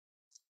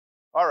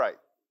All right.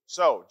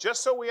 So,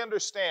 just so we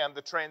understand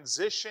the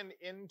transition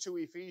into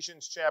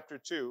Ephesians chapter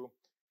 2,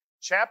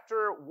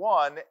 chapter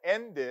 1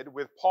 ended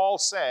with Paul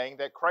saying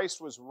that Christ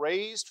was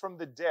raised from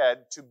the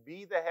dead to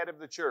be the head of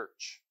the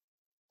church.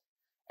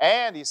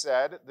 And he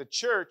said, the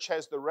church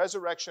has the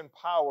resurrection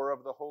power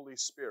of the Holy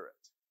Spirit.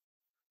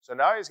 So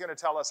now he's going to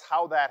tell us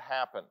how that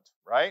happened,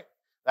 right?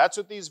 That's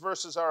what these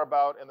verses are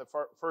about in the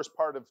first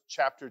part of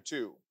chapter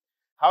 2.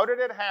 How did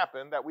it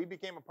happen that we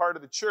became a part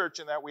of the church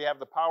and that we have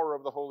the power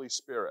of the Holy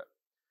Spirit?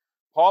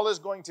 Paul is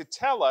going to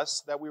tell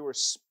us that we were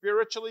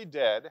spiritually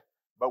dead,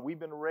 but we've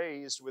been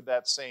raised with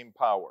that same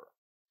power.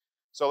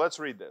 So let's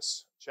read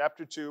this.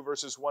 Chapter 2,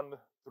 verses 1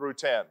 through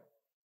 10.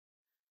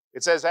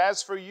 It says,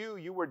 as for you,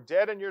 you were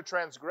dead in your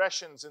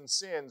transgressions and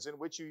sins in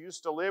which you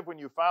used to live when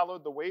you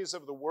followed the ways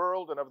of the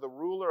world and of the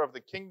ruler of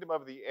the kingdom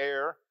of the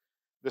air,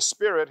 the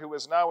Spirit who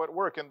is now at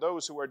work in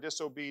those who are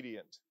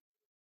disobedient.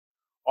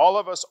 All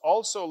of us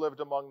also lived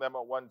among them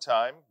at one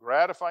time,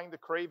 gratifying the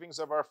cravings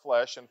of our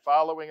flesh and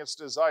following its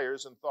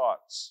desires and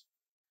thoughts.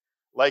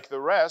 Like the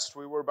rest,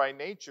 we were by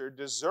nature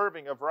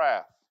deserving of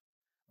wrath.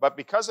 But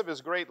because of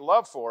his great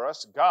love for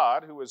us,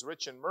 God, who is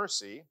rich in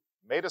mercy,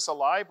 made us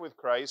alive with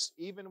Christ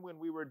even when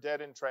we were dead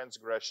in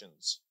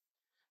transgressions.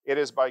 It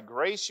is by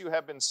grace you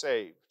have been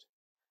saved.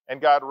 And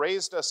God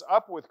raised us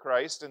up with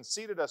Christ and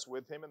seated us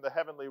with him in the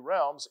heavenly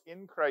realms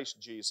in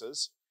Christ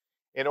Jesus,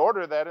 in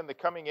order that in the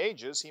coming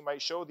ages he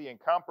might show the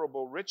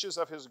incomparable riches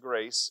of his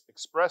grace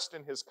expressed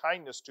in his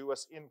kindness to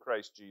us in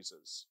Christ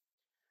Jesus.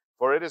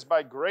 For it is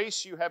by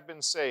grace you have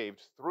been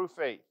saved through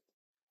faith.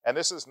 And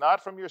this is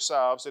not from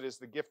yourselves, it is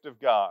the gift of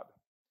God,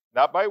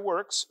 not by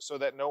works, so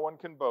that no one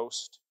can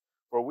boast.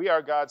 For we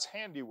are God's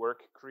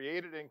handiwork,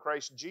 created in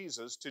Christ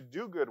Jesus to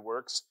do good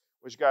works,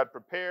 which God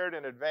prepared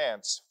in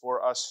advance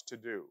for us to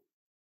do.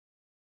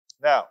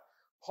 Now,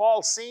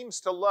 Paul seems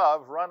to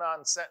love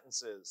run-on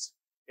sentences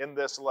in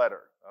this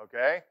letter,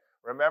 okay?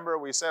 Remember,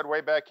 we said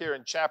way back here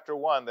in chapter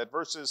 1 that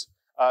verses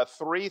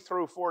 3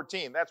 through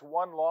 14, that's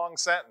one long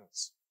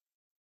sentence.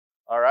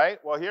 All right?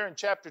 Well, here in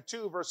chapter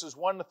 2, verses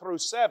 1 through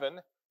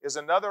 7 is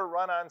another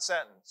run-on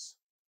sentence,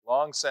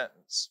 long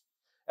sentence.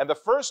 And the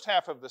first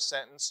half of the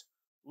sentence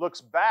looks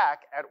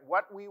back at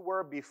what we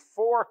were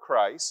before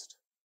Christ.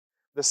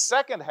 The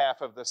second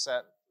half of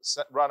the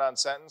run-on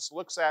sentence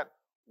looks at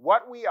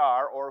what we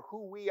are or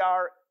who we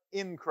are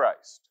in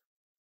Christ.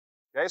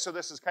 Okay, so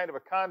this is kind of a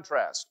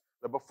contrast,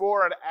 the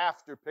before and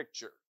after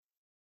picture.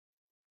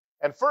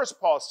 And first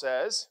Paul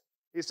says,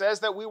 he says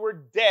that we were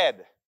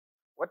dead.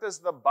 What does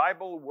the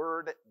Bible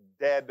word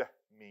dead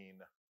mean?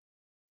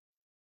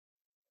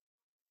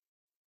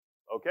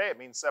 Okay, it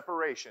means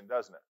separation,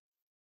 doesn't it?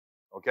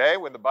 Okay,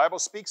 when the Bible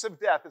speaks of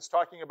death, it's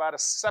talking about a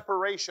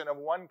separation of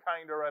one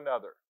kind or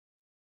another.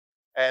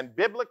 And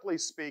biblically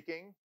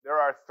speaking, there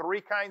are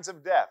three kinds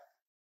of death.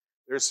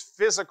 There's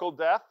physical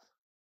death.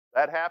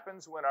 That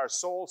happens when our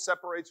soul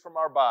separates from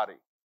our body.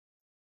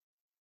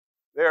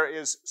 There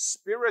is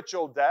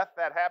spiritual death.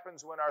 That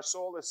happens when our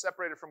soul is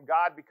separated from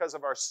God because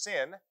of our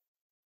sin.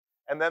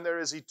 And then there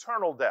is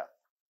eternal death.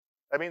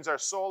 That means our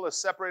soul is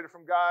separated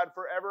from God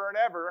forever and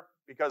ever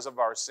because of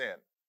our sin,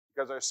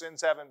 because our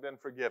sins haven't been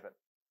forgiven.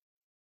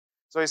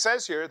 So he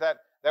says here that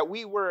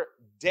we were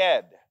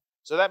dead.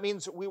 So that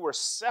means we were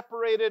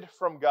separated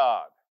from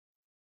God.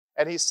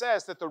 And he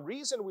says that the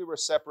reason we were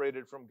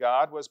separated from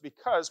God was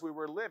because we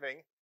were living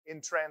in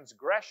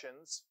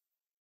transgressions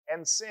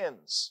and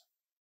sins.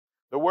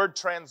 The word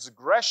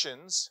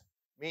transgressions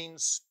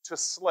means to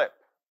slip.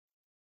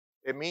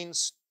 It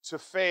means to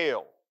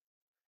fail.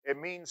 It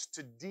means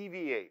to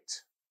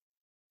deviate.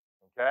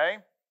 Okay?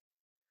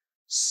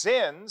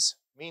 Sins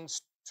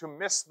means to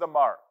miss the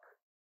mark.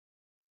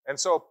 And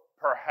so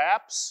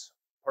perhaps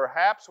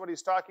what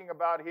he's talking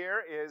about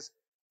here is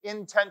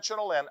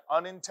intentional and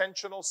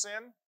unintentional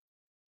sin,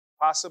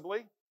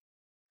 possibly.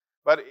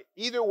 But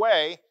either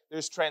way,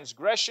 there's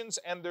transgressions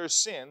and there's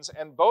sins,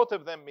 and both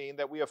of them mean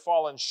that we have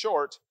fallen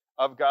short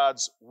of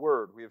God's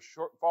word. We have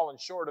fallen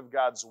short of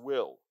God's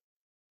will.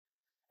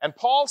 And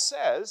Paul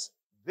says,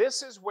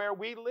 this is where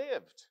we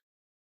lived,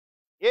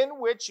 in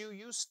which you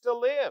used to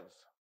live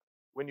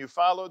when you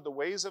followed the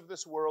ways of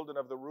this world and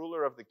of the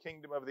ruler of the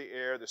kingdom of the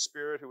air, the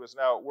Spirit who is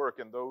now at work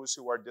in those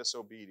who are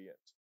disobedient.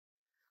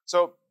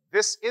 So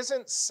this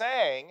isn't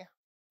saying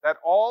that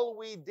all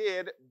we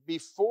did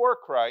before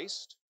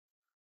Christ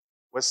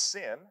was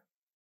sin.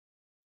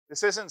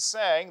 This isn't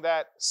saying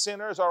that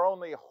sinners are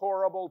only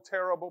horrible,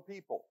 terrible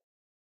people.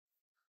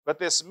 But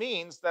this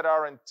means that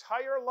our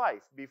entire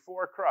life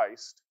before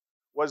Christ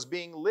was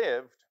being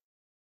lived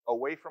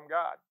away from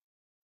God.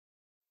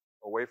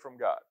 Away from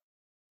God.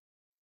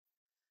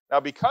 Now,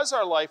 because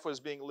our life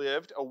was being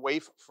lived away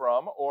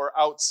from or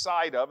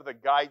outside of the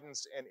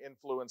guidance and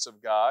influence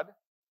of God,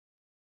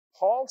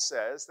 Paul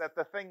says that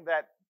the thing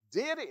that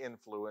did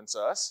influence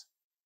us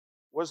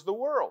was the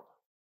world.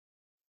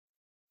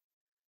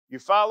 You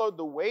followed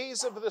the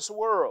ways of this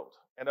world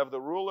and of the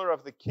ruler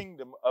of the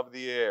kingdom of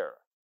the air.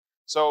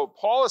 So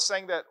Paul is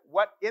saying that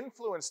what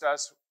influenced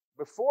us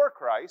before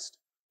Christ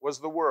was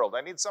the world. I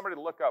need somebody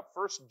to look up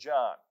 1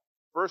 John.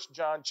 1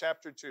 John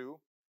chapter 2,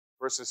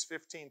 verses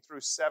 15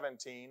 through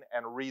 17,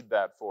 and read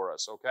that for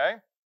us, okay?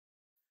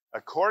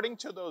 According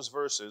to those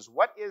verses,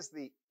 what is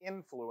the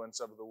influence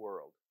of the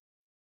world?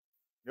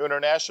 New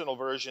International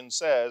Version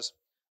says,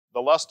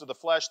 the lust of the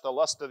flesh, the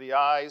lust of the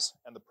eyes,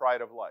 and the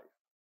pride of life.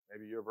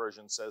 Maybe your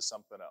version says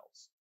something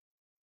else.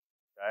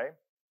 Okay?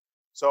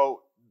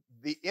 So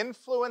the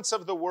influence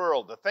of the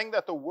world, the thing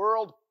that the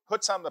world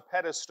puts on the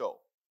pedestal,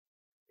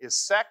 is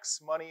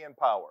sex, money, and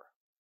power.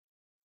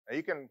 Now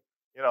you can,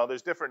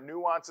 there's different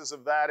nuances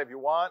of that if you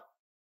want.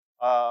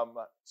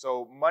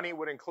 So money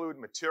would include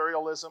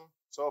materialism,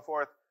 so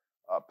forth.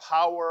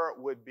 Power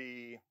would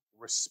be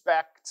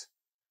respect,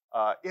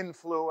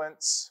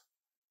 influence,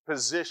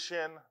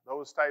 position,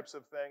 those types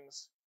of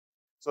things.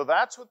 So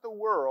that's what the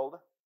world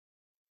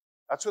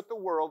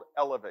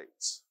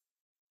elevates.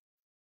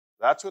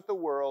 That's what the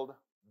world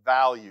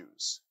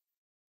values.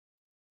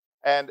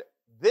 And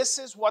this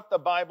is what the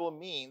Bible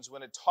means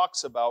when it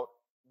talks about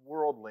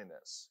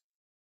worldliness.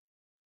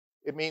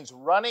 It means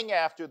running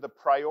after the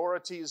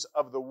priorities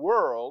of the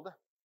world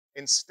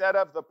instead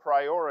of the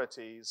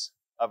priorities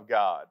of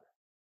God.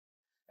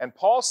 And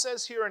Paul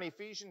says here in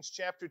Ephesians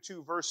chapter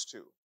 2, verse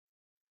 2,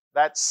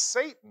 that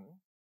Satan,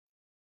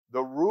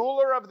 the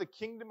ruler of the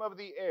kingdom of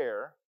the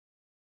air,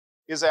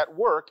 is at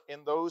work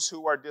in those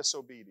who are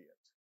disobedient.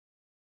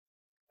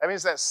 That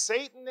means that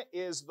Satan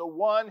is the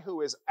one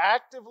who is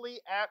actively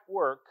at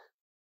work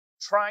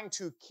trying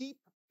to keep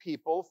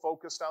people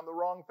focused on the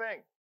wrong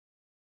thing.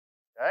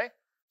 Okay?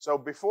 So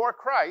before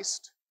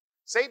Christ,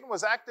 Satan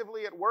was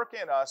actively at work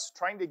in us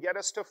trying to get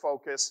us to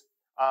focus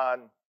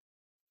on,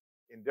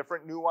 in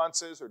different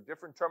nuances or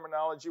different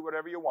terminology,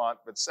 whatever you want,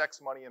 but sex,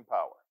 money, and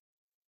power.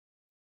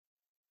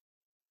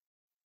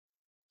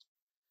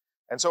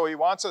 And so he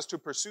wants us to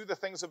pursue the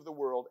things of the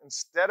world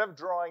instead of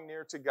drawing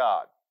near to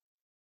God.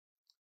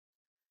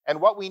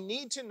 And what we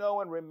need to know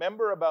and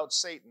remember about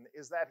Satan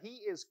is that he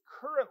is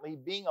currently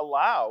being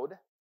allowed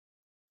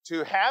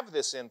to have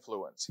this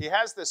influence. He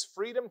has this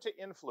freedom to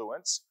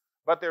influence,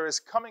 but there is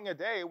coming a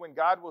day when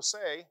God will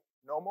say,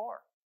 no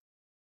more.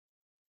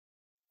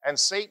 And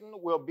Satan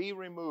will be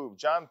removed.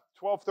 John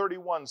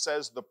 12:31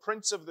 says, the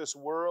prince of this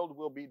world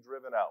will be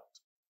driven out.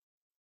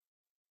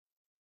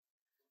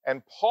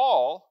 And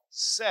Paul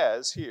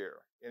says here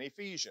in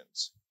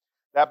Ephesians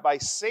that by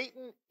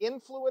Satan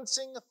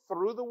influencing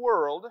through the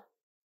world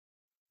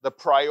the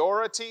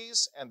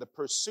priorities and the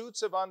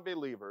pursuits of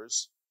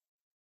unbelievers,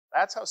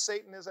 that's how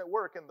Satan is at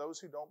work in those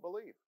who don't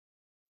believe.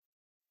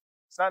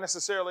 It's not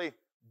necessarily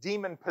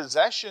demon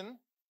possession.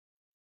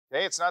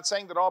 Okay? It's not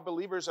saying that all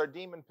believers are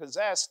demon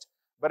possessed,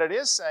 but it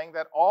is saying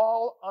that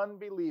all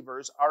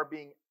unbelievers are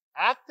being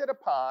acted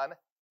upon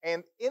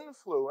and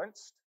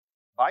influenced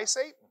by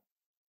Satan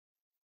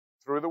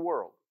through the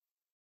world.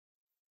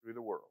 Through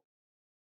the world.